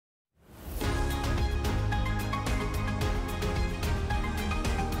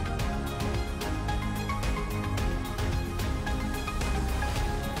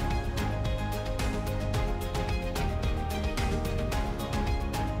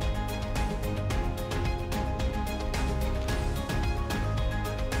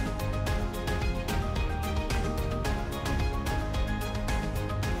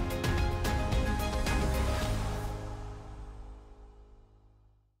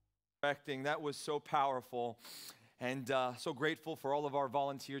Directing. That was so powerful. And so grateful for all of our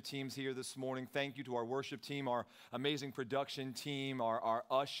volunteer teams here this morning. Thank you to our worship team, our amazing production team, our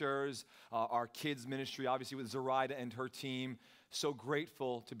ushers, our kids ministry, obviously with Zoraida and her team. So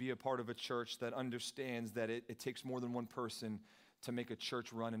grateful to be a part of a church that understands that it takes more than one person to make a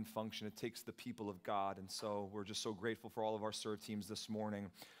church run and function. It takes the people of God. And so we're just so grateful for all of our serve teams this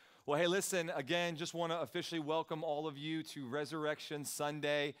morning. Well, hey, listen, again, just want to officially welcome all of you to Resurrection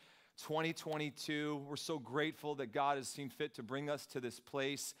Sunday 2022. We're so grateful that God has seen fit to bring us to this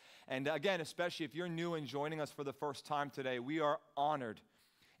place. And again, especially if you're new and joining us for the first time today, we are honored.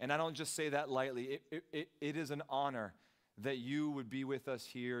 And I don't just say that lightly. It is an honor that you would be with us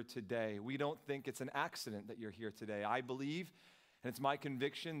here today. We don't think it's an accident that you're here today. I believe, and it's my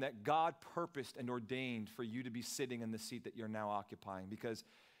conviction, that God purposed and ordained for you to be sitting in the seat that you're now occupying, because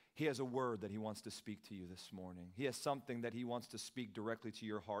He has a word that He wants to speak to you this morning. He has something that He wants to speak directly to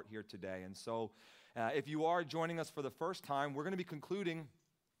your heart here today. And so if you are joining us for the first time, we're going to be concluding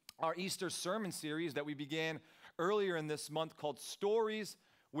our Easter sermon series that we began earlier in this month called Stories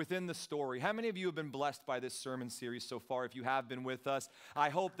Within the Story. How many of you have been blessed by this sermon series so far? If you have been with us, I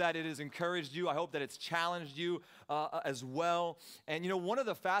hope that it has encouraged you. I hope that it's challenged you as well. And you know, one of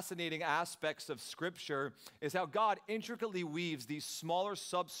the fascinating aspects of Scripture is how God intricately weaves these smaller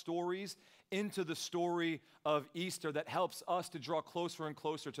sub-stories into the story of Easter that helps us to draw closer and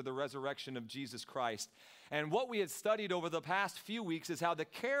closer to the resurrection of Jesus Christ. And what we had studied over the past few weeks is how the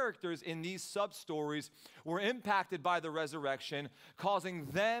characters in these sub-stories were impacted by the resurrection, causing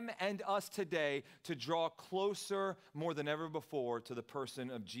them and us today to draw closer more than ever before to the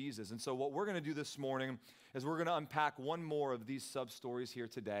person of Jesus. And so what we're going to do this morning is we're going to unpack one more of these sub-stories here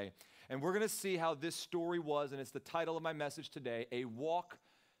today. And we're going to see how this story was, and it's the title of my message today, A Walk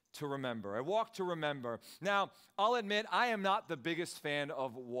to Remember. A walk to remember. Now, I'll admit, I am not the biggest fan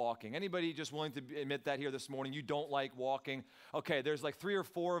of walking. Anybody just willing to admit that here this morning? You don't like walking? Okay, there's like 3 or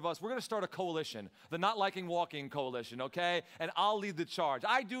 4 of us. We're going to start a coalition, the Not Liking Walking Coalition, okay? And I'll lead the charge.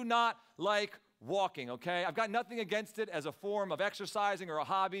 I do not like walking, okay? I've got nothing against it as a form of exercising or a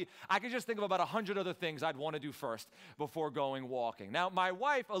hobby. I can just think of about 100 other things I'd want to do first before going walking. Now, my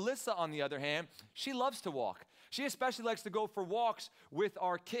wife, Alyssa, on the other hand, she loves to walk. She especially likes to go for walks with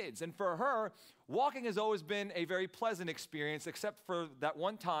our kids. And for her, walking has always been a very pleasant experience, except for that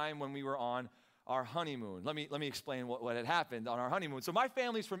one time when we were on our honeymoon. Let me explain what had happened on our honeymoon. So my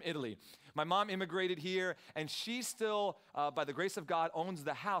family's from Italy. My mom immigrated here, and she still, by the grace of God, owns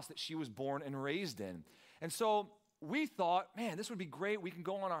the house that she was born and raised in. And so we thought, man, this would be great. We can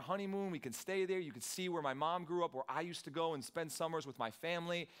go on our honeymoon. We can stay there. You can see where my mom grew up, where I used to go and spend summers with my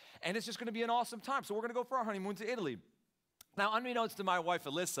family. And it's just going to be an awesome time. So we're going to go for our honeymoon to Italy. Now, unbeknownst to my wife,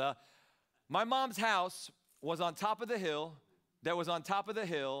 Alyssa, my mom's house was on top of the hill, that was on top of the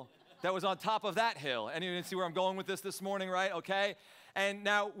hill, that was on top of that hill. Anyone see where I'm going with this morning, right? Okay. And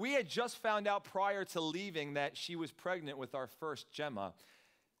now we had just found out prior to leaving that she was pregnant with our first Gemma.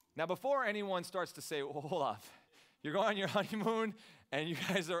 Now, before anyone starts to say, well, hold up. You're going on your honeymoon, and you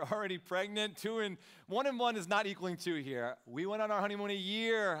guys are already pregnant. 1 and 1 is not equaling 2 here. We went on our honeymoon a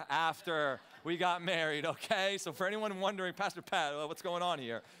year after we got married, okay? So for anyone wondering, Pastor Pat, what's going on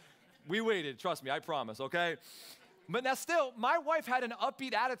here? We waited, trust me, I promise, okay? But now still, my wife had an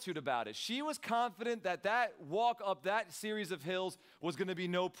upbeat attitude about it. She was confident that that walk up that series of hills was going to be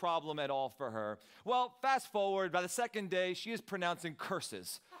no problem at all for her. Well, fast forward, by the second day, she is pronouncing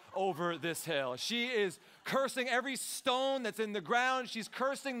curses over this hill. She is cursing every stone that's in the ground. She's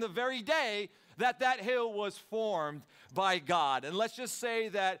cursing the very day that that hill was formed by God. And let's just say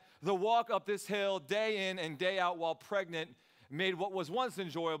that the walk up this hill day in and day out while pregnant made what was once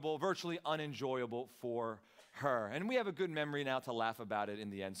enjoyable virtually unenjoyable for her. And we have a good memory now to laugh about it in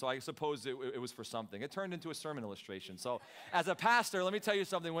the end. So I suppose it was for something. It turned into a sermon illustration. So as a pastor, let me tell you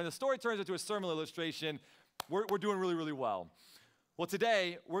something. When the story turns into a sermon illustration, we're doing really, really well. Well,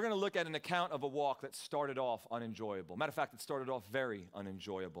 today, we're going to look at an account of a walk that started off unenjoyable. Matter of fact, it started off very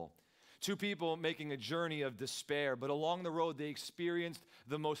unenjoyable. 2 people making a journey of despair, but along the road, they experienced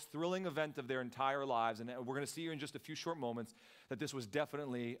the most thrilling event of their entire lives. And we're going to see here in just a few short moments that this was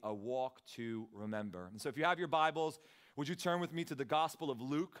definitely a walk to remember. And so if you have your Bibles, would you turn with me to the Gospel of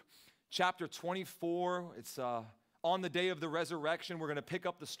Luke, chapter 24. It's on the day of the resurrection. We're going to pick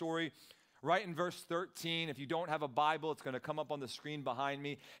up the story right in verse 13. If you don't have a Bible, it's going to come up on the screen behind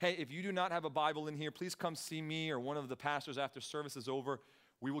me. Hey, if you do not have a Bible in here, please come see me or one of the pastors after service is over.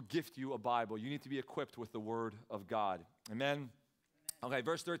 We will gift you a Bible. You need to be equipped with the Word of God. Amen? Okay,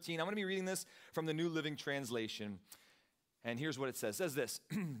 verse 13. I'm going to be reading this from the New Living Translation. And here's what it says. It says this.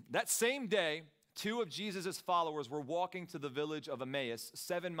 That same day, two of Jesus' followers were walking to the village of Emmaus,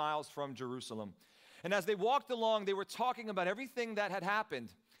 7 miles from Jerusalem. And as they walked along, they were talking about everything that had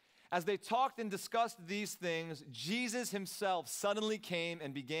happened. As they talked and discussed these things, Jesus himself suddenly came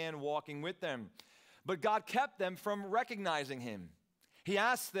and began walking with them. But God kept them from recognizing him. He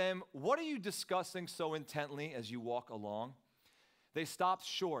asked them, "What are you discussing so intently as you walk along?" They stopped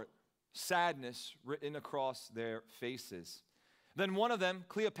short, sadness written across their faces. Then one of them,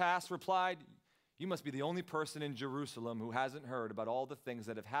 Cleopas, replied, "You must be the only person in Jerusalem who hasn't heard about all the things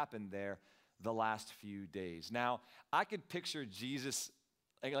that have happened there the last few days." Now, I could picture Jesus,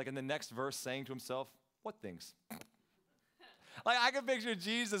 like in the next verse, saying to himself, "What things?" Like, I can picture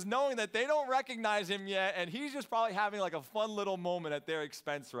Jesus knowing that they don't recognize him yet, and he's just probably having like a fun little moment at their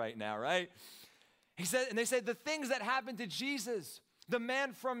expense right now, right? And they said, "The things that happened to Jesus, the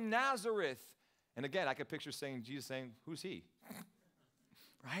man from Nazareth." And again, I could picture Jesus saying, "Who's he?"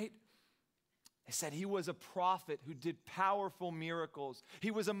 Right? They said he was a prophet who did powerful miracles. He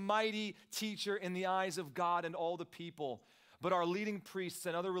was a mighty teacher in the eyes of God and all the people. But our leading priests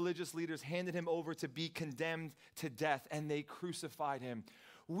and other religious leaders handed him over to be condemned to death, and they crucified him.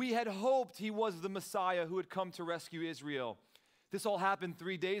 We had hoped he was the Messiah who had come to rescue Israel. This all happened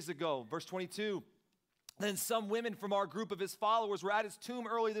 3 days ago. Verse 22. Then some women from our group of his followers were at his tomb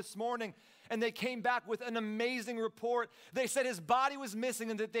early this morning, and they came back with an amazing report. They said his body was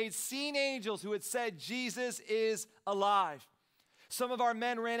missing and that they'd seen angels who had said, "Jesus is alive." Some of our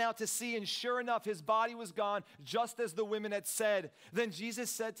men ran out to see, and sure enough, his body was gone, just as the women had said. Then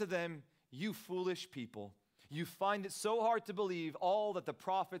Jesus said to them, "You foolish people, you find it so hard to believe all that the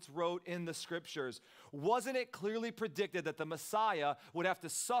prophets wrote in the scriptures. Wasn't it clearly predicted that the Messiah would have to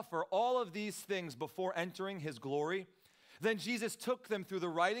suffer all of these things before entering his glory?" Then Jesus took them through the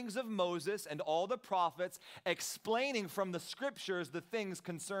writings of Moses and all the prophets, explaining from the scriptures the things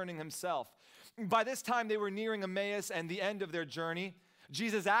concerning himself. By this time, they were nearing Emmaus and the end of their journey.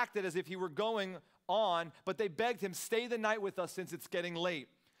 Jesus acted as if he were going on, but they begged him, "Stay the night with us since it's getting late."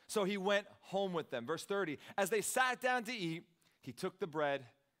 So he went home with them. Verse 30, as they sat down to eat, he took the bread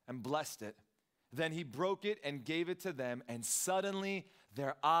and blessed it. Then he broke it and gave it to them, and suddenly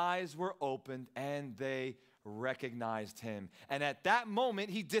their eyes were opened and they recognized him. And at that moment,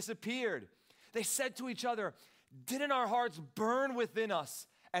 he disappeared. They said to each other, "Didn't our hearts burn within us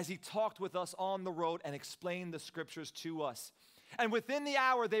as he talked with us on the road and explained the scriptures to us?" And within the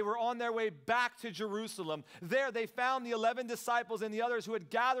hour, they were on their way back to Jerusalem. There they found the 11 disciples and the others who had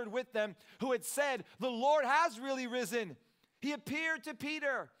gathered with them, who had said, "The Lord has really risen. He appeared to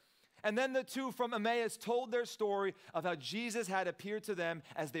Peter." And then the two from Emmaus told their story of how Jesus had appeared to them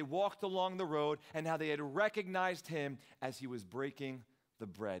as they walked along the road and how they had recognized him as he was breaking the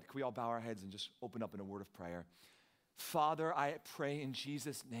bread. Can we all bow our heads and just open up in a word of prayer? Father, I pray in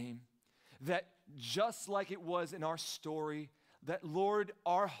Jesus' name that just like it was in our story, that, Lord,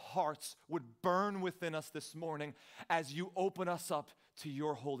 our hearts would burn within us this morning as you open us up to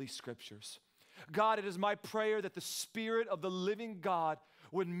your holy scriptures. God, it is my prayer that the Spirit of the living God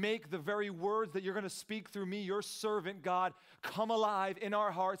would make the very words that you're going to speak through me, your servant, God, come alive in our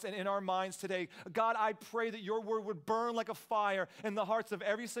hearts and in our minds today. God, I pray that your word would burn like a fire in the hearts of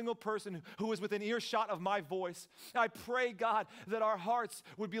every single person who is within earshot of my voice. I pray, God, that our hearts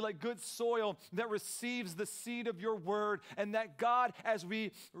would be like good soil that receives the seed of your word, and that, God, as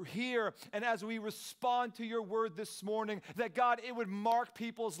we hear and as we respond to your word this morning, that, God, it would mark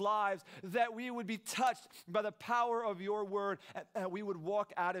people's lives, that we would be touched by the power of your word, and that we would walk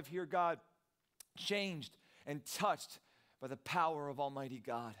out of here, God, changed and touched by the power of Almighty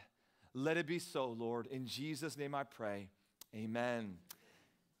God. Let it be so, Lord. In Jesus' name I pray. Amen.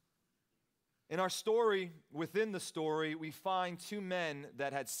 In our story, within the story, we find two men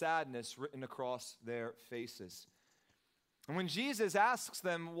that had sadness written across their faces. And when Jesus asks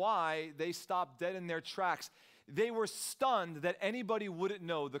them why, they stop dead in their tracks. They were stunned that anybody wouldn't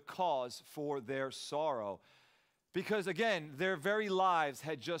know the cause for their sorrow. Because, again, their very lives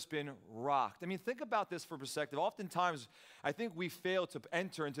had just been rocked. I mean, think about this for perspective. Oftentimes, I think we fail to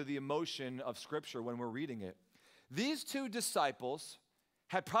enter into the emotion of Scripture when we're reading it. These two disciples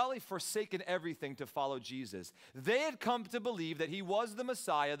had probably forsaken everything to follow Jesus. They had come to believe that he was the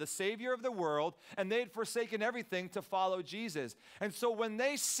Messiah, the Savior of the world, and they had forsaken everything to follow Jesus. And so when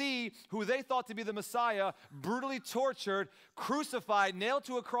they see who they thought to be the Messiah brutally tortured, crucified, nailed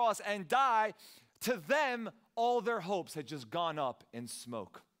to a cross, and die, to them, all their hopes had just gone up in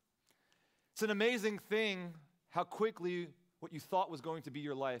smoke. It's an amazing thing how quickly what you thought was going to be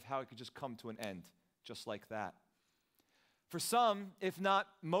your life, how it could just come to an end, just like that. For some, if not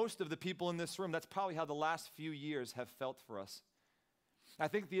most of the people in this room, that's probably how the last few years have felt for us. I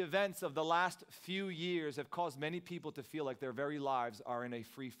think the events of the last few years have caused many people to feel like their very lives are in a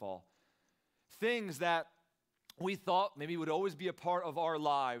free fall. Things that we thought maybe would always be a part of our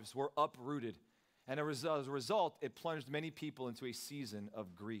lives were uprooted. And as a result, it plunged many people into a season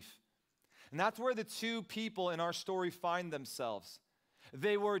of grief. And that's where the two people in our story find themselves.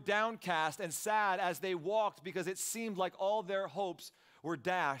 They were downcast and sad as they walked because it seemed like all their hopes were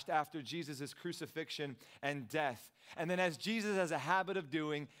dashed after Jesus' crucifixion and death. And then as Jesus has a habit of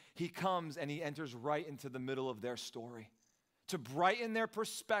doing, he comes and he enters right into the middle of their story to brighten their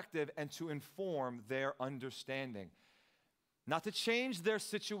perspective and to inform their understanding. Not to change their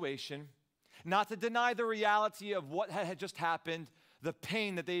situation, not to deny the reality of what had just happened, the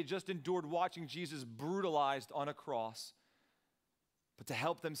pain that they had just endured watching Jesus brutalized on a cross, but to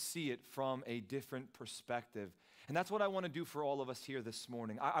help them see it from a different perspective. And that's what I want to do for all of us here this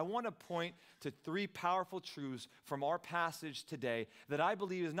morning. I want to point to three powerful truths from our passage today that I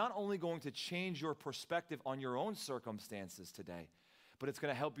believe is not only going to change your perspective on your own circumstances today, but it's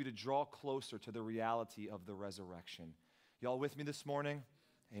going to help you to draw closer to the reality of the resurrection. Y'all with me this morning?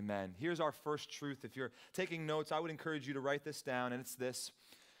 Amen. Here's our first truth. If you're taking notes, I would encourage you to write this down, and it's this.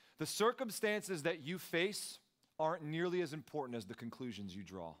 The circumstances that you face aren't nearly as important as the conclusions you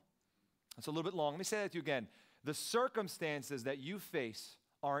draw. That's a little bit long. Let me say that to you again. The circumstances that you face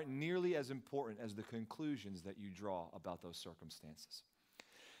aren't nearly as important as the conclusions that you draw about those circumstances.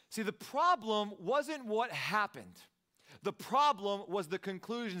 See, the problem wasn't what happened. The problem was the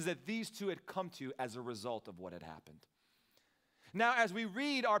conclusions that these two had come to as a result of what had happened. Now, as we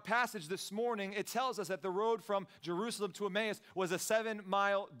read our passage this morning, it tells us that the road from Jerusalem to Emmaus was a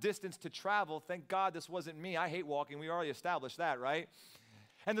 7-mile distance to travel. Thank God this wasn't me. I hate walking. We already established that, right?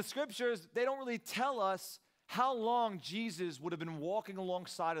 And the scriptures, they don't really tell us how long Jesus would have been walking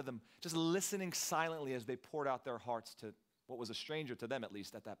alongside of them, just listening silently as they poured out their hearts to what was a stranger to them, at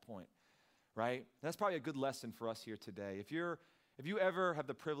least at that point, right? And that's probably a good lesson for us here today. If you ever have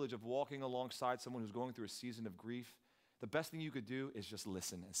the privilege of walking alongside someone who's going through a season of grief, the best thing you could do is just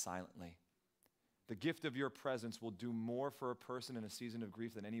listen and silently. The gift of your presence will do more for a person in a season of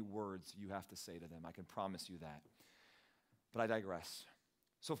grief than any words you have to say to them. I can promise you that. But I digress.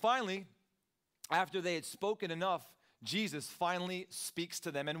 So finally, after they had spoken enough, Jesus finally speaks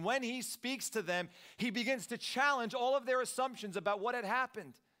to them. And when he speaks to them, he begins to challenge all of their assumptions about what had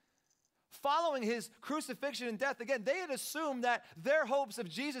happened. Following his crucifixion and death, again, they had assumed that their hopes of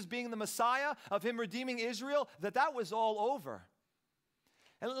Jesus being the Messiah, of him redeeming Israel, that was all over.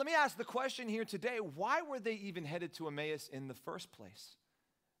 And let me ask the question here today, why were they even headed to Emmaus in the first place?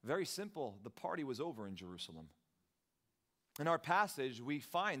 Very simple, the party was over in Jerusalem. In our passage, we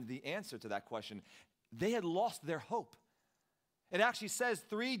find the answer to that question. They had lost their hope. It actually says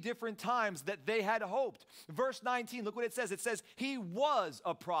 3 different times that they had hoped. Verse 19, look what it says. It says, he was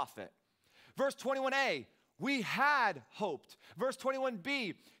a prophet. Verse 21a, we had hoped. Verse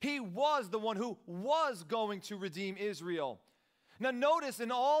 21b, he was the one who was going to redeem Israel. Now notice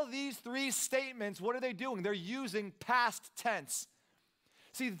in all these 3 statements, what are they doing? They're using past tense.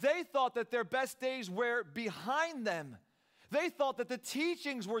 See, they thought that their best days were behind them. They thought that the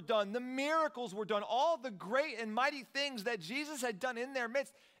teachings were done, the miracles were done, all the great and mighty things that Jesus had done in their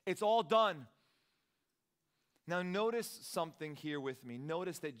midst, it's all done. Now notice something here with me.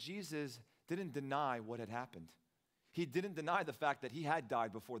 Notice that Jesus didn't deny what had happened. He didn't deny the fact that he had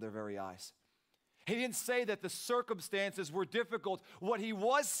died before their very eyes. He didn't say that the circumstances were difficult. What he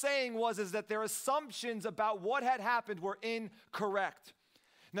was saying is that their assumptions about what had happened were incorrect.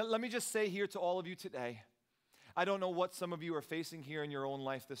 Now let me just say here to all of you today, I don't know what some of you are facing here in your own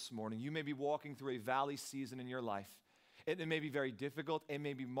life this morning. You may be walking through a valley season in your life. It may be very difficult. It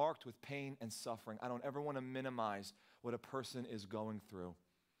may be marked with pain and suffering. I don't ever want to minimize what a person is going through.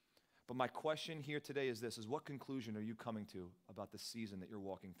 But my question here today is this, is what conclusion are you coming to about the season that you're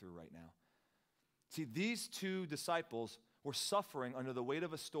walking through right now? See, these 2 disciples were suffering under the weight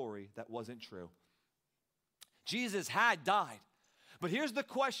of a story that wasn't true. Jesus had died. But here's the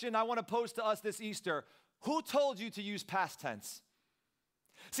question I want to pose to us this Easter. Who told you to use past tense?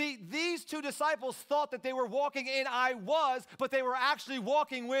 See, these 2 disciples thought that they were walking in I was, but they were actually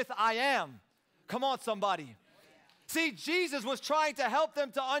walking with I am. Come on, somebody. See, Jesus was trying to help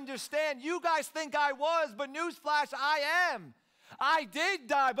them to understand, you guys think I was, but newsflash, I am. I did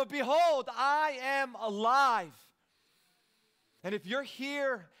die, but behold, I am alive. And if you're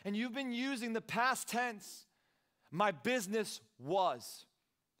here and you've been using the past tense, my business was,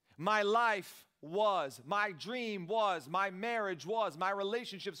 my life was, my dream was, my marriage was, my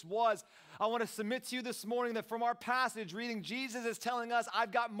relationships was. I want to submit to you this morning that from our passage reading, Jesus is telling us,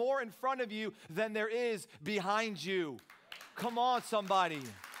 I've got more in front of you than there is behind you. Come on, somebody.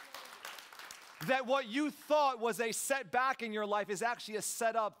 That what you thought was a setback in your life is actually a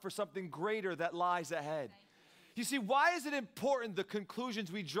setup for something greater that lies ahead. You see, why is it important, the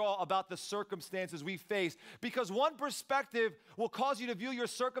conclusions we draw about the circumstances we face? Because one perspective will cause you to view your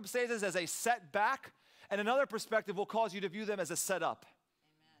circumstances as a setback, and another perspective will cause you to view them as a setup.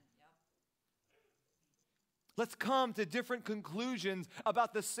 Amen. Yep. Let's come to different conclusions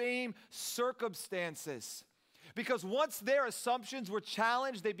about the same circumstances. Because once their assumptions were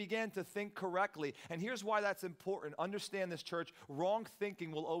challenged, they began to think correctly. And here's why that's important. Understand this, church. Wrong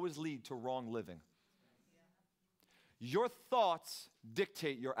thinking will always lead to wrong living. Your thoughts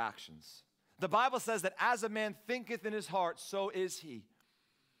dictate your actions. The Bible says that as a man thinketh in his heart, so is he.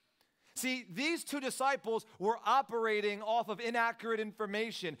 See, these two disciples were operating off of inaccurate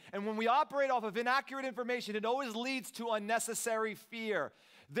information. And when we operate off of inaccurate information, it always leads to unnecessary fear.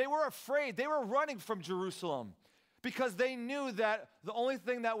 They were afraid. They were running from Jerusalem because they knew that the only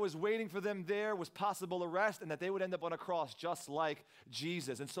thing that was waiting for them there was possible arrest and that they would end up on a cross just like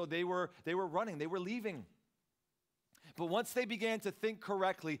Jesus. And so they were running. They were leaving. But once they began to think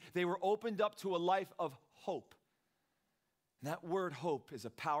correctly, they were opened up to a life of hope. And that word hope is a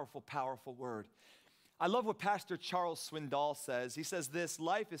powerful, powerful word. I love what Pastor Charles Swindoll says. He says this: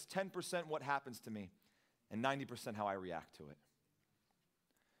 life is 10% what happens to me and 90% how I react to it.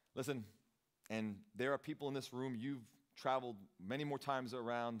 Listen, and there are people in this room, you've traveled many more times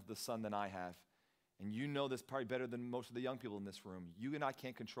around the sun than I have, and you know this probably better than most of the young people in this room. You and I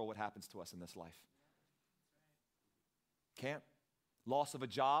can't control what happens to us in this life. Can't. Loss of a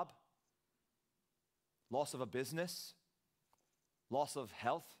job, loss of a business, loss of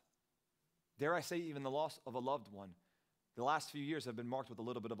health, dare I say even the loss of a loved one. The last few years have been marked with a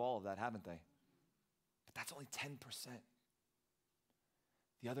little bit of all of that, haven't they? But that's only 10%.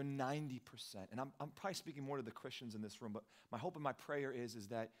 The other 90%, and I'm probably speaking more to the Christians in this room, but my hope and my prayer is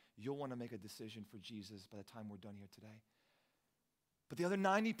that you'll want to make a decision for Jesus by the time we're done here today. But the other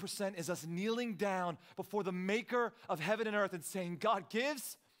 90% is us kneeling down before the maker of heaven and earth and saying, God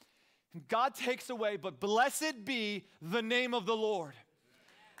gives, and God takes away, but blessed be the name of the Lord.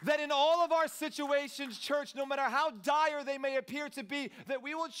 That in all of our situations, church, no matter how dire they may appear to be, that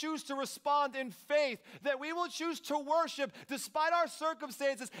we will choose to respond in faith, that we will choose to worship despite our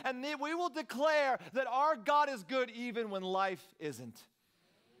circumstances, and that we will declare that our God is good even when life isn't.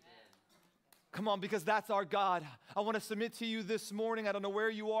 Come on, because that's our God. I want to submit to you this morning. I don't know where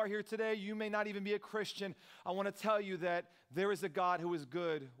you are here today. You may not even be a Christian. I want to tell you that there is a God who is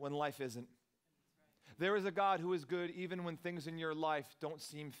good when life isn't. There is a God who is good even when things in your life don't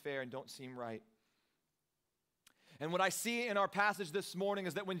seem fair and don't seem right. And what I see in our passage this morning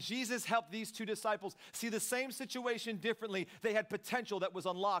is that when Jesus helped these two disciples see the same situation differently, they had potential that was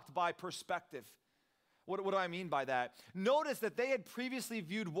unlocked by perspective. What do I mean by that? Notice that they had previously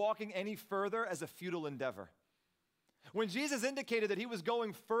viewed walking any further as a futile endeavor. When Jesus indicated that he was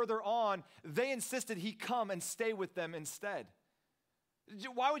going further on, they insisted he come and stay with them instead.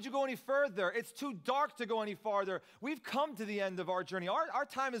 Why would you go any further? It's too dark to go any farther. We've come to the end of our journey. Our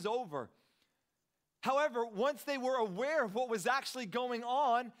time is over. However, once they were aware of what was actually going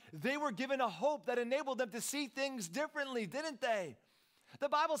on, they were given a hope that enabled them to see things differently, didn't they? The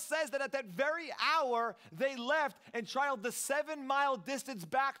Bible says that at that very hour, they left and traveled the 7-mile distance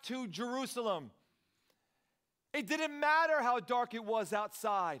back to Jerusalem. It didn't matter how dark it was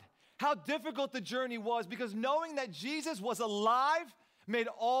outside, how difficult the journey was, because knowing that Jesus was alive made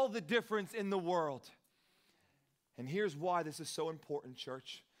all the difference in the world. And here's why this is so important,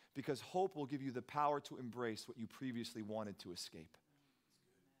 church, because hope will give you the power to embrace what you previously wanted to escape.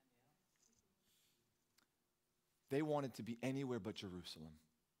 They wanted to be anywhere but Jerusalem.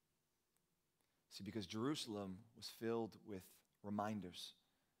 See, because Jerusalem was filled with reminders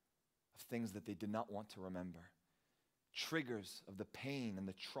of things that they did not want to remember. Triggers of the pain and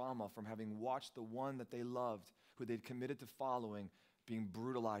the trauma from having watched the one that they loved, who they'd committed to following, being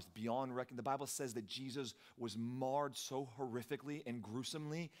brutalized beyond reckoning. The Bible says that Jesus was marred so horrifically and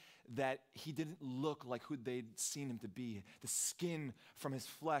gruesomely that he didn't look like who they'd seen him to be. The skin from his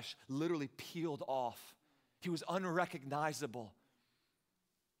flesh literally peeled off. He was unrecognizable.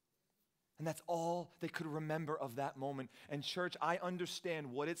 And that's all they could remember of that moment. And church, I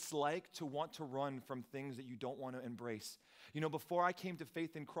understand what it's like to want to run from things that you don't want to embrace. You know, before I came to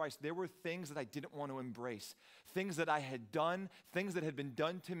faith in Christ, there were things that I didn't want to embrace, things that I had done, things that had been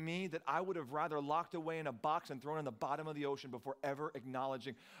done to me that I would have rather locked away in a box and thrown in the bottom of the ocean before ever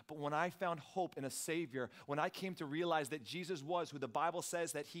acknowledging. But when I found hope in a Savior, when I came to realize that Jesus was who the Bible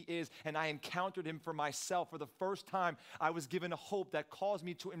says that he is, and I encountered him for myself for the first time, I was given a hope that caused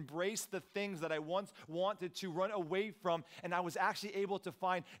me to embrace the things that I once wanted to run away from, and I was actually able to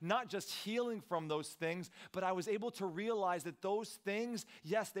find not just healing from those things, but I was able to realize that those things,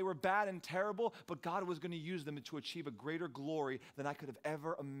 yes, they were bad and terrible, but God was going to use them to achieve a greater glory than I could have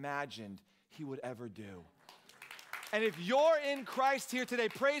ever imagined he would ever do. And if you're in Christ here today,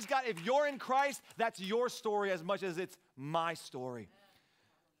 praise God, if you're in Christ, that's your story as much as it's my story.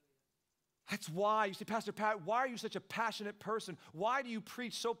 That's why, you say, Pastor Pat, why are you such a passionate person? Why do you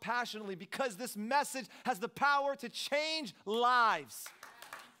preach so passionately? Because this message has the power to change lives.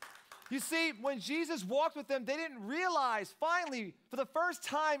 You see, when Jesus walked with them, they didn't realize, finally, for the first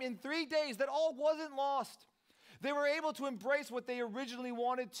time in 3 days, that all wasn't lost. They were able to embrace what they originally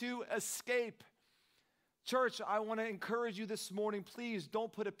wanted to escape. Church, I want to encourage you this morning, please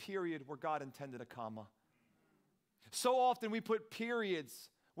don't put a period where God intended a comma. So often we put periods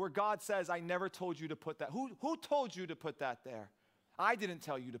where God says, I never told you to put that. Who told you to put that there? I didn't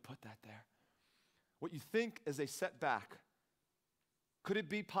tell you to put that there. What you think is a setback, could it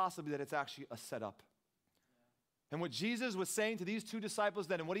be possibly that it's actually a setup? And what Jesus was saying to these 2 disciples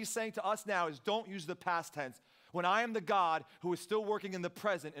then, and what he's saying to us now, is don't use the past tense. When I am the God who is still working in the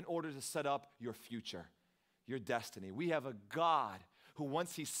present in order to set up your future, your destiny. We have a God who,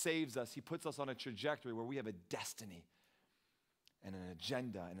 once he saves us, he puts us on a trajectory where we have a destiny and an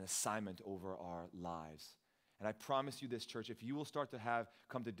agenda and an assignment over our lives. And I promise you this, church, if you will start to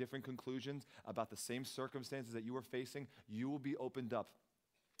come to different conclusions about the same circumstances that you are facing, you will be opened up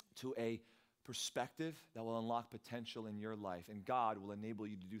to a perspective that will unlock potential in your life. And God will enable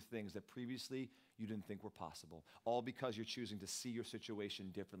you to do things that previously you didn't think were possible. All because you're choosing to see your situation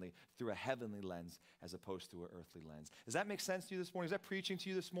differently through a heavenly lens as opposed to an earthly lens. Does that make sense to you this morning? Is that preaching to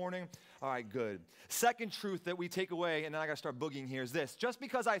you this morning? All right, good. Second truth that we take away, and then I got to start boogieing here, is this. Just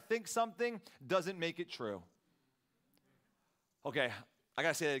because I think something doesn't make it true. Okay, I got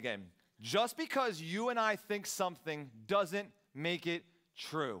to say that again. Just because you and I think something doesn't make it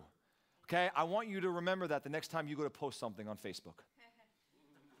true. Okay, I want you to remember that the next time you go to post something on Facebook.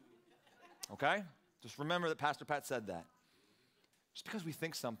 Okay? Just remember that Pastor Pat said that. Just because we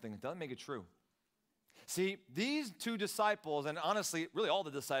think something, it doesn't make it true. See, these 2 disciples, and honestly, really all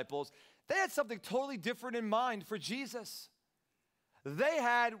the disciples, they had something totally different in mind for Jesus. They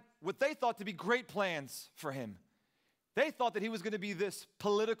had what they thought to be great plans for him. They thought that he was going to be this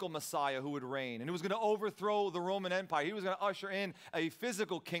political Messiah who would reign, and he was going to overthrow the Roman Empire. He was going to usher in a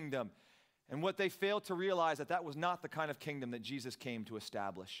physical kingdom. And what they failed to realize, that was not the kind of kingdom that Jesus came to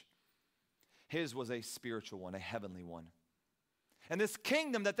establish. His was a spiritual one, a heavenly one. And this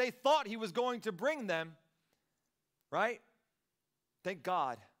kingdom that they thought he was going to bring them, right? Thank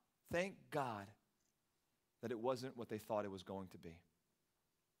God that it wasn't what they thought it was going to be.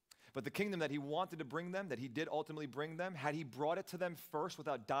 But the kingdom that he wanted to bring them, that he did ultimately bring them, had he brought it to them first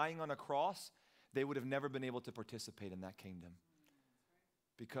without dying on a cross, they would have never been able to participate in that kingdom.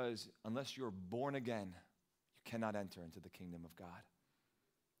 Because unless you're born again, you cannot enter into the kingdom of God.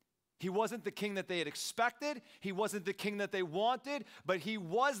 He wasn't the king that they had expected. He wasn't the king that they wanted, but he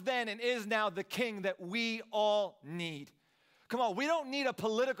was then and is now the king that we all need. Come on, we don't need a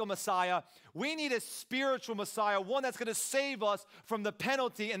political Messiah. We need a spiritual Messiah, one that's going to save us from the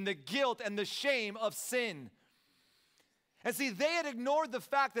penalty and the guilt and the shame of sin. And see, they had ignored the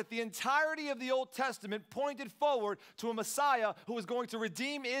fact that the entirety of the Old Testament pointed forward to a Messiah who was going to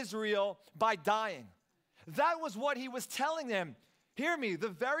redeem Israel by dying. That was what he was telling them. Hear me, the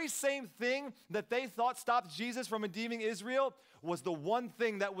very same thing that they thought stopped Jesus from redeeming Israel was the one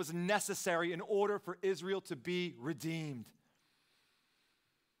thing that was necessary in order for Israel to be redeemed.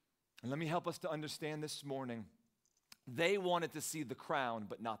 And let me help us to understand this morning. They wanted to see the crown,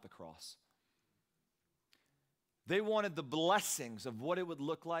 but not the cross. They wanted the blessings of what it would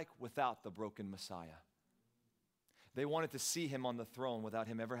look like without the broken Messiah. They wanted to see him on the throne without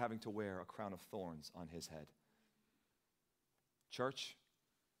him ever having to wear a crown of thorns on his head. Church,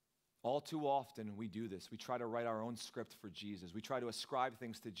 all too often we do this. We try to write our own script for Jesus. We try to ascribe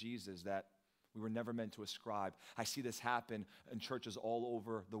things to Jesus that we were never meant to ascribe. I see this happen in churches all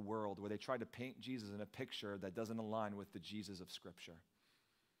over the world where they try to paint Jesus in a picture that doesn't align with the Jesus of Scripture.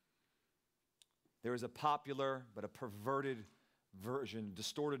 There is a popular but a perverted version,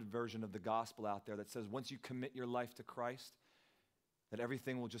 distorted version of the gospel out there that says once you commit your life to Christ, that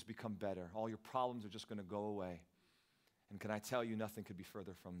everything will just become better. All your problems are just going to go away. And can I tell you, nothing could be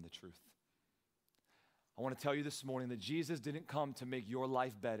further from the truth. I want to tell you this morning that Jesus didn't come to make your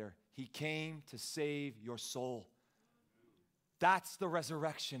life better. He came to save your soul. That's the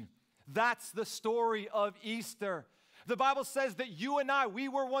resurrection. That's the story of Easter. The Bible says that you and I, we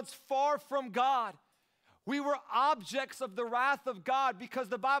were once far from God. We were objects of the wrath of God because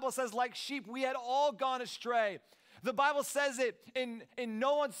the Bible says, like sheep, we had all gone astray. The Bible says it in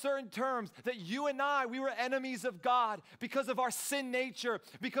no uncertain terms that you and I, we were enemies of God because of our sin nature,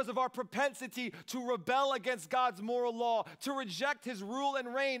 because of our propensity to rebel against God's moral law, to reject his rule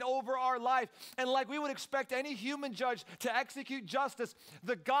and reign over our life. And like we would expect any human judge to execute justice,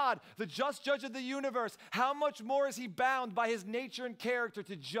 the God, the just judge of the universe, how much more is he bound by his nature and character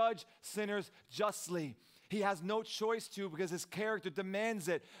to judge sinners justly? He has no choice to because his character demands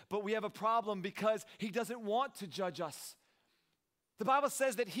it. But we have a problem because he doesn't want to judge us. The Bible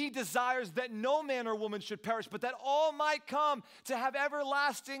says that he desires that no man or woman should perish, but that all might come to have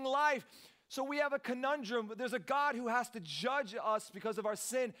everlasting life. So we have a conundrum. There's a God who has to judge us because of our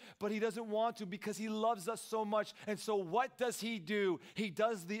sin, but he doesn't want to because he loves us so much. And so what does he do? He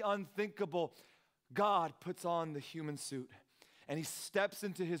does the unthinkable. God puts on the human suit. And he steps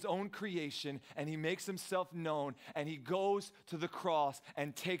into his own creation and he makes himself known and he goes to the cross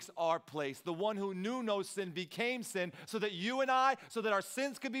and takes our place. The one who knew no sin became sin so that you and I, so that our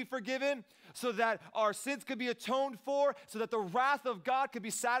sins could be forgiven, so that our sins could be atoned for, so that the wrath of God could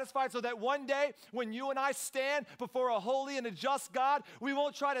be satisfied, so that one day when you and I stand before a holy and a just God, we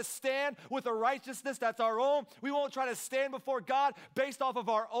won't try to stand with a righteousness that's our own. We won't try to stand before God based off of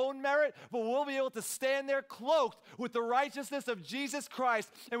our own merit, but we'll be able to stand there cloaked with the righteousness of Jesus Christ,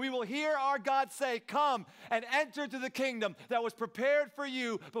 and we will hear our God say, "Come and enter to the kingdom that was prepared for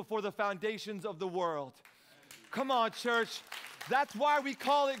you before the foundations of the world." Come on, church. That's why we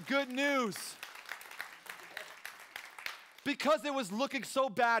call it good news. Because it was looking so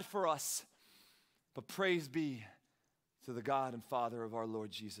bad for us. But praise be to the God and Father of our Lord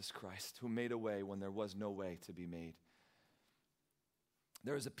Jesus Christ, who made a way when there was no way to be made.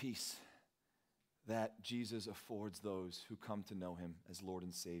 There is a peace that Jesus affords those who come to know him as Lord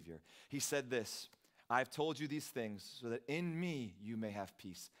and Savior. He said this, "I've told you these things so that in me you may have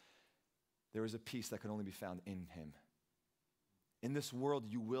peace." There is a peace that can only be found in him. In this world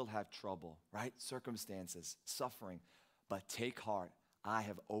you will have trouble, right? Circumstances, suffering. But take heart, I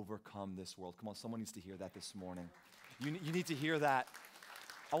have overcome this world. Come on, someone needs to hear that this morning. You need to hear that.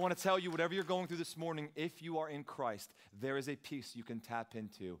 I want to tell you, whatever you're going through this morning, if you are in Christ, there is a peace you can tap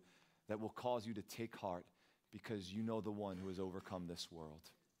into that will cause you to take heart because you know the one who has overcome this world.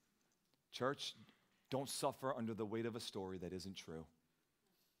 Church, don't suffer under the weight of a story that isn't true.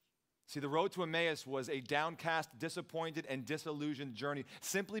 See, the road to Emmaus was a downcast, disappointed, and disillusioned journey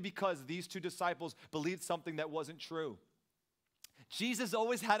simply because these two disciples believed something that wasn't true. Jesus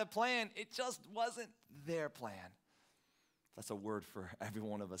always had a plan. It just wasn't their plan. That's a word for every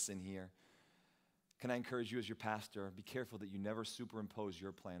one of us in here. Can I encourage you as your pastor, be careful that you never superimpose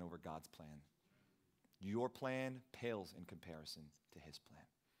your plan over God's plan. Your plan pales in comparison to his plan.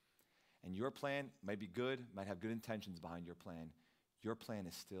 And your plan might be good, might have good intentions behind your plan. Your plan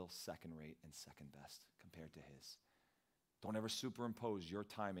is still second rate and second best compared to his. Don't ever superimpose your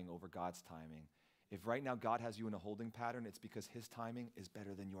timing over God's timing. If right now God has you in a holding pattern, it's because his timing is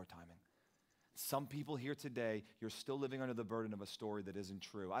better than your timing. Some people here today, you're still living under the burden of a story that isn't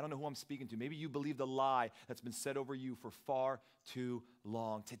true. I don't know who I'm speaking to. Maybe you believe the lie that's been said over you for far too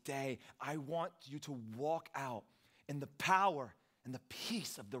long. Today, I want you to walk out in the power and the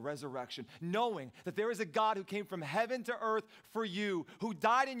peace of the resurrection, knowing that there is a God who came from heaven to earth for you, who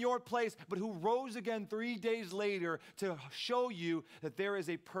died in your place, but who rose again 3 days later to show you that there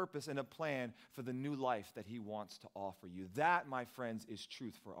is a purpose and a plan for the new life that he wants to offer you. That, my friends, is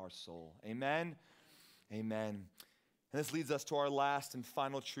truth for our soul. Amen? Amen. And this leads us to our last and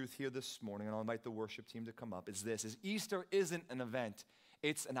final truth here this morning, and I'll invite the worship team to come up, is Easter isn't an event,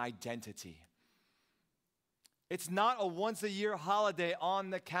 it's an identity. It's not a once-a-year holiday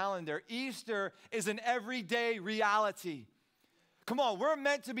on the calendar. Easter is an everyday reality. Come on, we're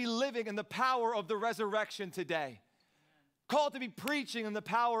meant to be living in the power of the resurrection today. Called to be preaching in the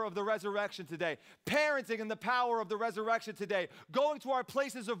power of the resurrection today. Parenting in the power of the resurrection today. Going to our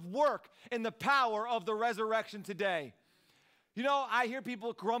places of work in the power of the resurrection today. You know, I hear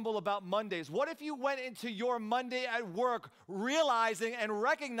people grumble about Mondays. What if you went into your Monday at work realizing and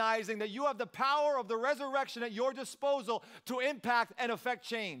recognizing that you have the power of the resurrection at your disposal to impact and affect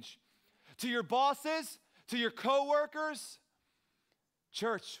change? To your bosses, to your coworkers.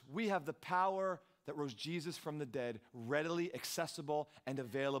 Church, we have the power that rose Jesus from the dead, readily accessible and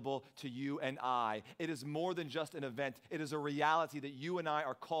available to you and I. It is more than just an event. It is a reality that you and I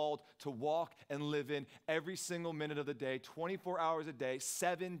are called to walk and live in every single minute of the day, 24 hours a day,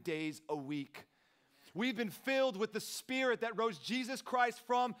 7 days a week. We've been filled with the Spirit that rose Jesus Christ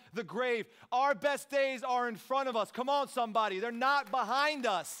from the grave. Our best days are in front of us. Come on, somebody. They're not behind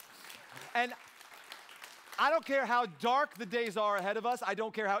us. And I don't care how dark the days are ahead of us. I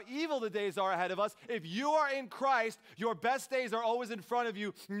don't care how evil the days are ahead of us. If you are in Christ, your best days are always in front of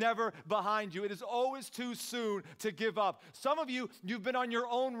you, never behind you. It is always too soon to give up. Some of you, you've been on your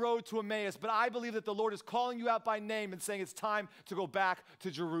own road to Emmaus, but I believe that the Lord is calling you out by name and saying it's time to go back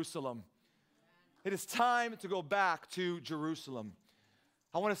to Jerusalem. It is time to go back to Jerusalem.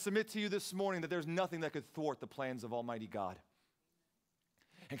 I want to submit to you this morning that there's nothing that could thwart the plans of Almighty God.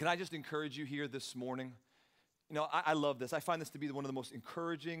 And can I just encourage you here this morning? You know, I love this. I find this to be one of the most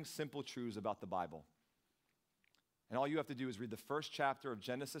encouraging, simple truths about the Bible. And all you have to do is read the first chapter of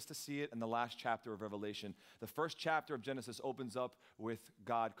Genesis to see it and the last chapter of Revelation. The first chapter of Genesis opens up with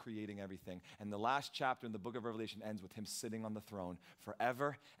God creating everything. And the last chapter in the book of Revelation ends with him sitting on the throne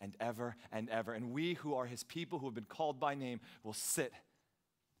forever and ever and ever. And we who are his people who have been called by name will sit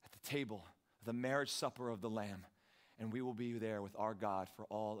at the table, the marriage supper of the Lamb. And we will be there with our God for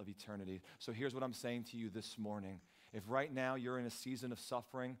all of eternity. So here's what I'm saying to you this morning. If right now you're in a season of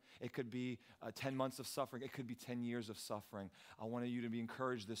suffering, it could be 10 months of suffering, it could be 10 years of suffering. I want you to be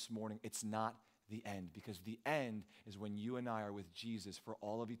encouraged this morning. It's not the end, because the end is when you and I are with Jesus for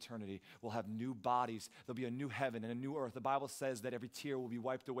all of eternity. We'll have new bodies. There'll be a new heaven and a new earth. The Bible says that every tear will be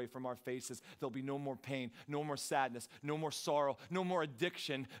wiped away from our faces. There'll be no more pain, no more sadness, no more sorrow, no more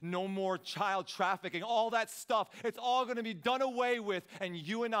addiction, no more child trafficking, all that stuff. It's all going to be done away with, and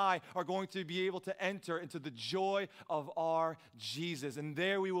you and I are going to be able to enter into the joy of our Jesus, and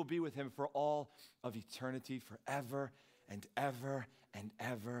there we will be with him for all of eternity, forever and ever and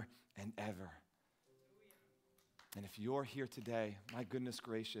ever and ever. And if you're here today, my goodness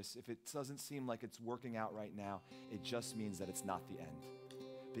gracious, if it doesn't seem like it's working out right now, it just means that it's not the end.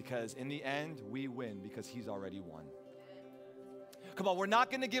 Because in the end, we win because he's already won. Come on, we're not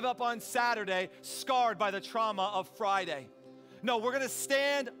going to give up on Saturday, scarred by the trauma of Friday. No, we're going to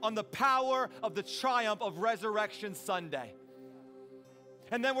stand on the power of the triumph of Resurrection Sunday.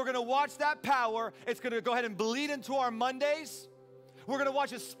 And then we're going to watch that power. It's going to go ahead and bleed into our Mondays. We're going to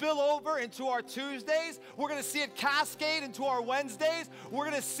watch it spill over into our Tuesdays. We're going to see it cascade into our Wednesdays. We're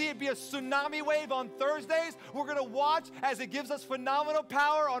going to see it be a tsunami wave on Thursdays. We're going to watch as it gives us phenomenal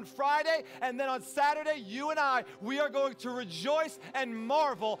power on Friday. And then on Saturday, you and I, we are going to rejoice and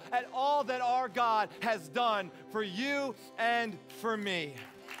marvel at all that our God has done for you and for me.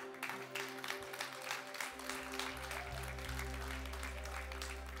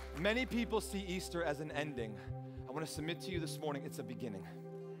 Many people see Easter as an ending. I want to submit to you this morning, it's a beginning.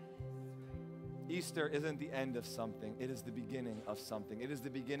 Easter isn't the end of something, it is the beginning of something. It is the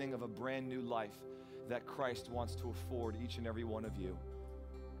beginning of a brand new life that Christ wants to afford each and every one of you.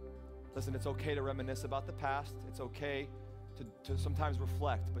 Listen, it's okay to reminisce about the past. It's okay to sometimes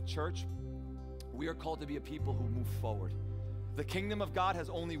reflect. But church, we are called to be a people who move forward. The kingdom of God has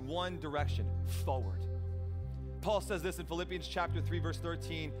only one direction, forward. Paul says this in Philippians chapter 3, verse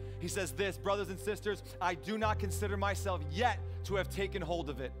 13. He says this, brothers and sisters, I do not consider myself yet to have taken hold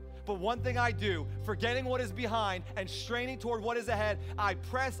of it. But one thing I do, forgetting what is behind and straining toward what is ahead, I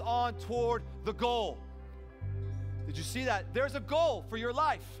press on toward the goal. Did you see that? There's a goal for your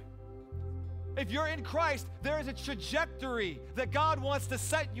life. If you're in Christ, there is a trajectory that God wants to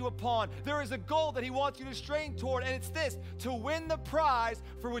set you upon. There is a goal that he wants you to strain toward, and it's this, to win the prize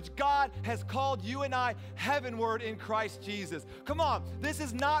for which God has called you and I heavenward in Christ Jesus. Come on, this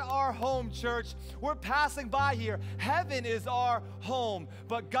is not our home, church. We're passing by here. Heaven is our home,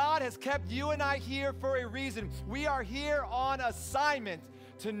 but God has kept you and I here for a reason. We are here on assignment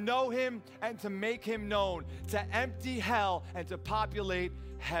to know him and to make him known, to empty hell and to populate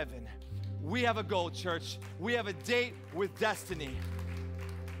heaven. We have a goal, church. We have a date with destiny.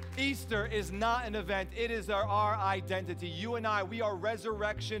 Easter is not an event. It is our identity. You and I, we are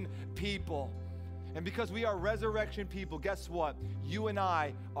resurrection people. And because we are resurrection people, guess what? You and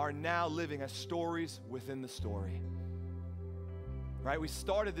I are now living as stories within the story. Right? We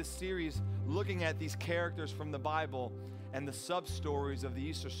started this series looking at these characters from the Bible and the sub-stories of the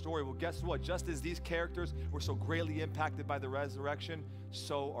Easter story. Well, guess what? Just as these characters were so greatly impacted by the resurrection,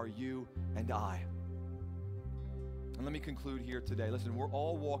 so are you and I. And let me conclude here today. Listen, we're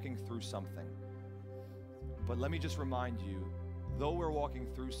all walking through something. But let me just remind you, though we're walking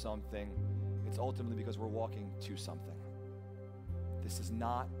through something, it's ultimately because we're walking to something. This is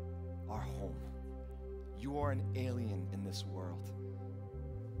not our home. You are an alien in this world.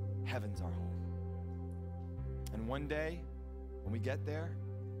 Heaven's our home. And one day, when we get there,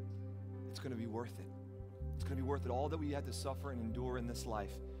 it's going to be worth it. It's going to be worth it. All that we had to suffer and endure in this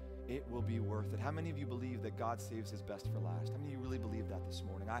life, it will be worth it. How many of you believe that God saves his best for last? How many of you really believe that this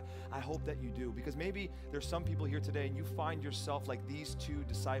morning? I hope that you do, because maybe there's some people here today and you find yourself like these two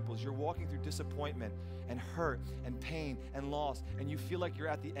disciples. You're walking through disappointment and hurt and pain and loss, and you feel like you're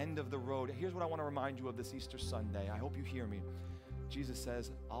at the end of the road. Here's what I want to remind you of this Easter Sunday. I hope you hear me. Jesus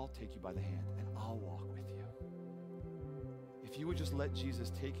says, I'll take you by the hand and I'll walk with you. If you would just let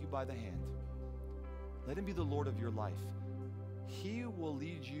Jesus take you by the hand, let him be the Lord of your life, he will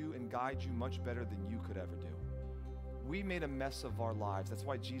lead you and guide you much better than you could ever do. We made a mess of our lives. That's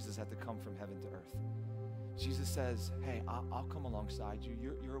why Jesus had to come from heaven to earth. Jesus says, hey, I'll come alongside you.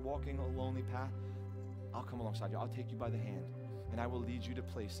 You're walking a lonely path. I'll come alongside you. I'll take you by the hand, and I will lead you to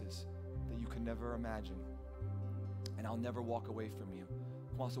places that you could never imagine. And I'll never walk away from you.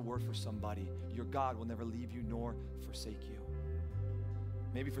 Come on, it's a word for somebody. Your God will never leave you nor forsake you.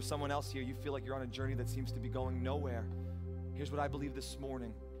 Maybe for someone else here, you feel like you're on a journey that seems to be going nowhere. Here's what I believe this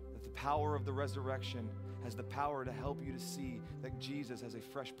morning, that the power of the resurrection has the power to help you to see that Jesus has a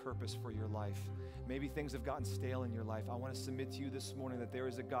fresh purpose for your life. Maybe things have gotten stale in your life. I want to submit to you this morning that there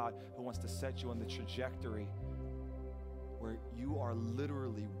is a God who wants to set you on the trajectory where you are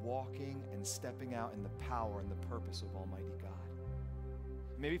literally walking and stepping out in the power and the purpose of Almighty God.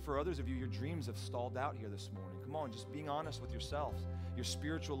 Maybe for others of you, your dreams have stalled out here this morning. Come on, just being honest with yourselves. Your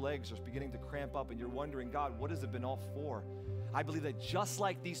spiritual legs are beginning to cramp up and you're wondering, God, what has it been all for? I believe that just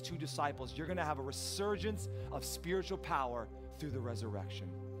like these two disciples, you're going to have a resurgence of spiritual power through the resurrection.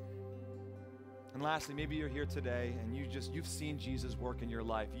 And lastly, maybe you're here today and you've seen Jesus work in your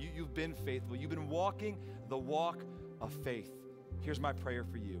life. You've been faithful. You've been walking the walk of faith. Here's my prayer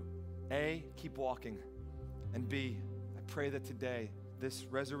for you. A, keep walking. And B, I pray that today, this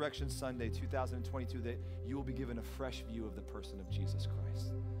Resurrection Sunday 2022, that you will be given a fresh view of the person of Jesus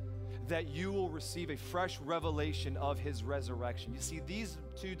Christ. That you will receive a fresh revelation of his resurrection. You see, these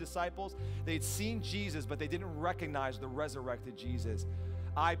two disciples, they'd seen Jesus, but they didn't recognize the resurrected Jesus.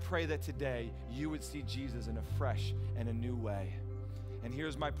 I pray that today you would see Jesus in a fresh and a new way. And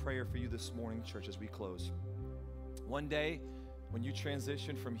here's my prayer for you this morning, church, as we close. One day, when you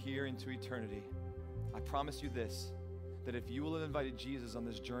transition from here into eternity, I promise you this, that if you will have invited Jesus on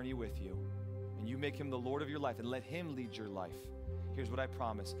this journey with you, and you make him the Lord of your life and let him lead your life, here's what I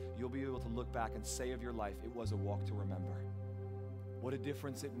promise. You'll be able to look back and say of your life, it was a walk to remember. What a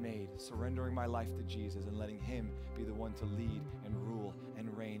difference it made, surrendering my life to Jesus and letting him be the one to lead and rule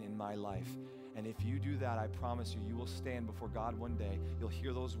and reign in my life. And if you do that, I promise you, you will stand before God one day. You'll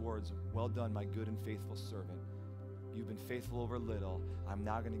hear those words, well done, my good and faithful servant. You've been faithful over little. I'm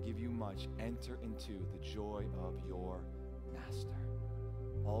now going to give you much. Enter into the joy of your master.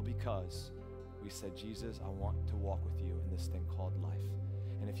 All because we said, Jesus, I want to walk with you in this thing called life.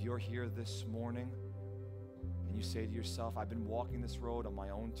 And if you're here this morning and you say to yourself, I've been walking this road on my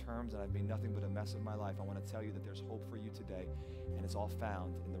own terms and I've made nothing but a mess of my life, I want to tell you that there's hope for you today, and it's all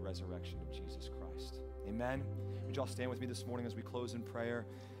found in the resurrection of Jesus Christ. Amen? Would you all stand with me this morning as we close in prayer?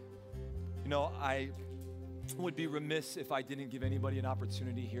 You know, I would be remiss if I didn't give anybody an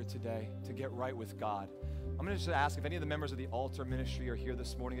opportunity here today to get right with God. I'm going to just ask if any of the members of the altar ministry are here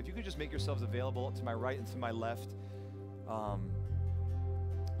this morning, if you could just make yourselves available to my right and to my left.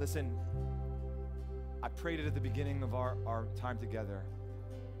 Listen, I prayed it at the beginning of our time together.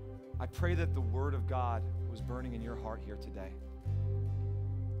 I pray that the Word of God was burning in your heart here today.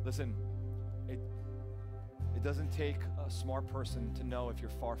 Listen, it doesn't take a smart person to know if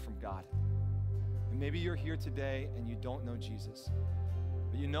you're far from God. And maybe you're here today and you don't know Jesus,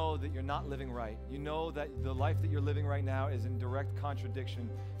 but you know that you're not living right. You know that the life that you're living right now is in direct contradiction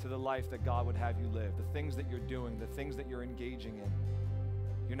to the life that God would have you live, the things that you're doing, the things that you're engaging in.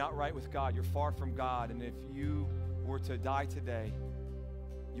 You're not right with God. You're far from God. And if you were to die today,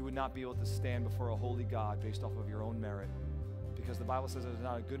 you would not be able to stand before a holy God based off of your own merit, because the Bible says there's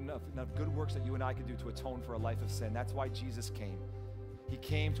not enough good works that you and I could do to atone for a life of sin. That's why Jesus came. He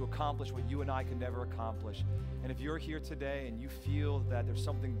came to accomplish what you and I could never accomplish. And if you're here today and you feel that there's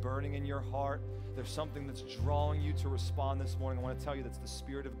something burning in your heart, there's something that's drawing you to respond this morning, I want to tell you that's the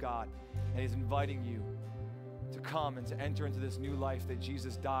Spirit of God, and He's inviting you to come and to enter into this new life that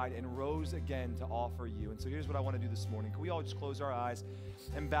Jesus died and rose again to offer you. And so here's what I want to do this morning. Can we all just close our eyes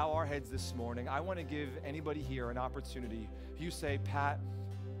and bow our heads this morning? I want to give anybody here an opportunity. If you say, Pat,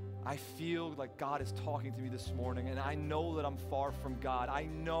 I feel like God is talking to me this morning, and I know that I'm far from God. I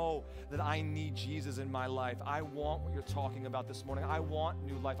know that I need Jesus in my life. I want what you're talking about this morning. I want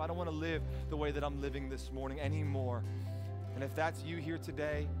new life. I don't want to live the way that I'm living this morning anymore. And if that's you here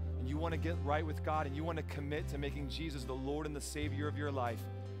today, and you want to get right with God, and you want to commit to making Jesus the Lord and the Savior of your life,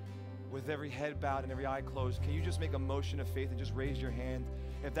 with every head bowed and every eye closed, can you just make a motion of faith and just raise your hand?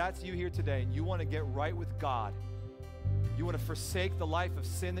 If that's you here today, and you want to get right with God, you want to forsake the life of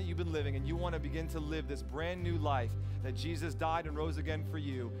sin that you've been living, and you want to begin to live this brand new life that Jesus died and rose again for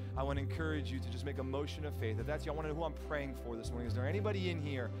you, I want to encourage you to just make a motion of faith. If that's you, I want to know who I'm praying for this morning. Is there anybody in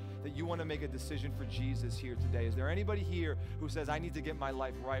here that you want to make a decision for Jesus here today? Is there anybody here who says, I need to get my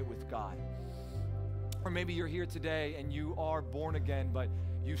life right with God? Or maybe you're here today and you are born again, but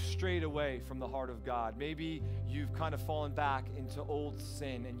you've strayed away from the heart of God. Maybe you've kind of fallen back into old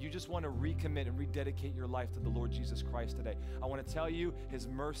sin, and you just want to recommit and rededicate your life to the Lord Jesus Christ today. I want to tell you, His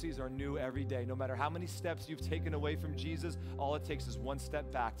mercies are new every day. No matter how many steps you've taken away from Jesus, all it takes is one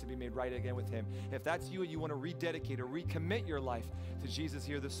step back to be made right again with Him. If that's you and you want to rededicate or recommit your life to Jesus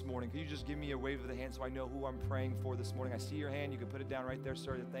here this morning, can you just give me a wave of the hand so I know who I'm praying for this morning? I see your hand. You can put it down right there,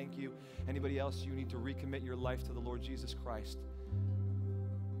 sir. Thank you. Anybody else, you need to recommit your life to the Lord Jesus Christ?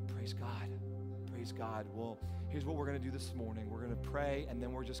 Praise God. Praise God. Well, here's what we're going to do this morning. We're going to pray, and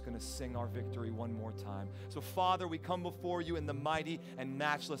then we're just going to sing our victory one more time. So, Father, we come before you in the mighty and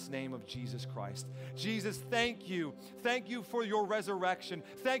matchless name of Jesus Christ. Jesus, thank you. Thank you for your resurrection.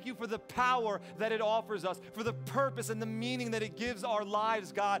 Thank you for the power that it offers us, for the purpose and the meaning that it gives our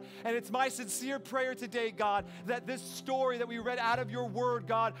lives, God. And it's my sincere prayer today, God, that this story that we read out of your word,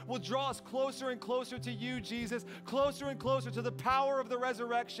 God, will draw us closer and closer to you, Jesus, closer and closer to the power of the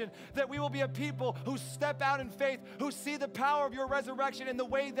resurrection, that we will be a people who step out in faith, who see the power of your resurrection in the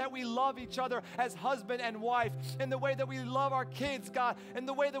way that we love each other as husband and wife, in the way that we love our kids, God, in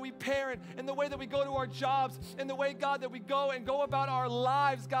the way that we parent, in the way that we go to our jobs, in the way, God, that we go about our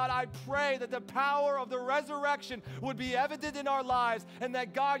lives, God. I pray that the power of the resurrection would be evident in our lives, and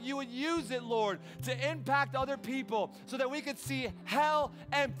that, God, you would use it, Lord, to impact other people so that we could see hell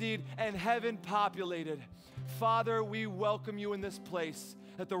emptied and heaven populated. Father, we welcome you in this place,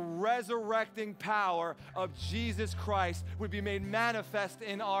 that the resurrecting power of Jesus Christ would be made manifest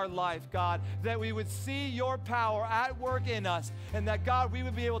in our life, God, that we would see your power at work in us, and that, God, we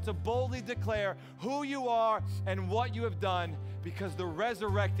would be able to boldly declare who you are and what you have done, because the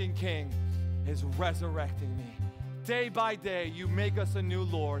resurrecting King is resurrecting me. Day by day, you make us a new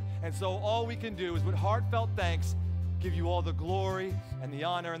Lord, and so all we can do is, with heartfelt thanks, give you all the glory and the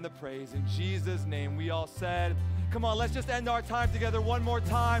honor and the praise. In Jesus' name, we all said, come on, let's just end our time together one more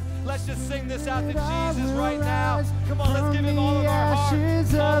time. Let's just sing this out to Jesus right now. Come on, let's give him all of our heart,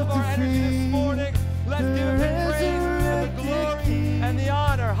 all of our energy this morning. Let's give him the praise and the glory and the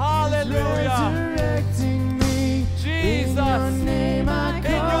honor. Hallelujah. Jesus, in your name I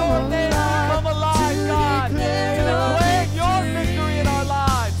come alive, God, to declare your victory in our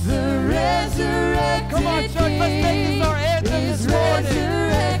lives. The resurrected Come on, church, let's make this our anthem this morning.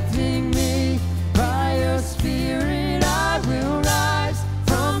 Resurrecting me by your Spirit, I will rise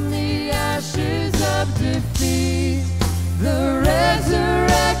from the ashes of defeat. The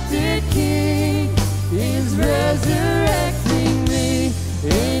resurrected King is resurrecting me.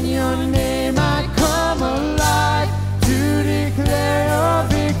 In your name I come alive to declare your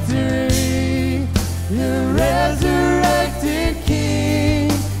victory. The resurrected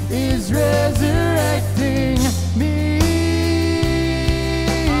King is resurrecting me.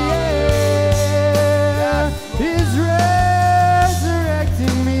 Yeah, is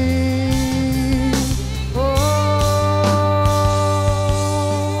resurrecting me. Oh,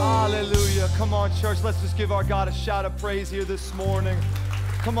 hallelujah. Come on, church, let's just give our God a shout of praise here this morning.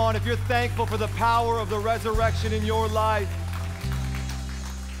 Come on, if you're thankful for the power of the resurrection in your life,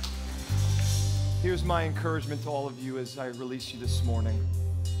 here's my encouragement to all of you as I release you this morning.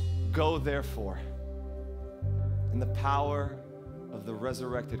 Go, therefore, in the power of the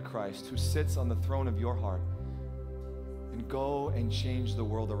resurrected Christ who sits on the throne of your heart, and go and change the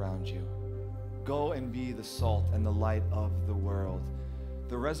world around you. Go and be the salt and the light of the world.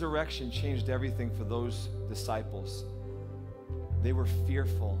 The resurrection changed everything for those disciples. They were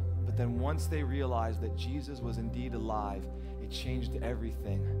fearful, but then once they realized that Jesus was indeed alive, it changed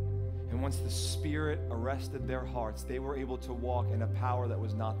everything. And once the Spirit arrested their hearts, they were able to walk in a power that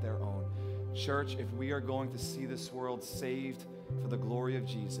was not their own. Church, if we are going to see this world saved for the glory of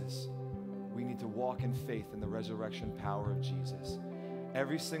Jesus, we need to walk in faith in the resurrection power of Jesus.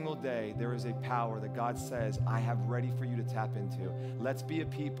 Every single day, there is a power that God says, I have ready for you to tap into. Let's be a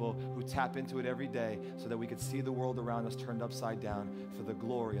people who tap into it every day so that we could see the world around us turned upside down for the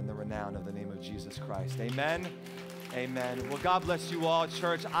glory and the renown of the name of Jesus Christ. Amen. Amen. Well, God bless you all,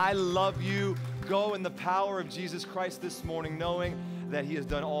 church. I love you. Go in the power of Jesus Christ this morning, knowing that he has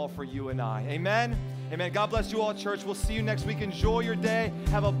done all for you and I. Amen. Amen. God bless you all, church. We'll see you next week. Enjoy your day.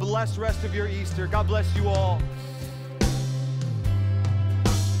 Have a blessed rest of your Easter. God bless you all.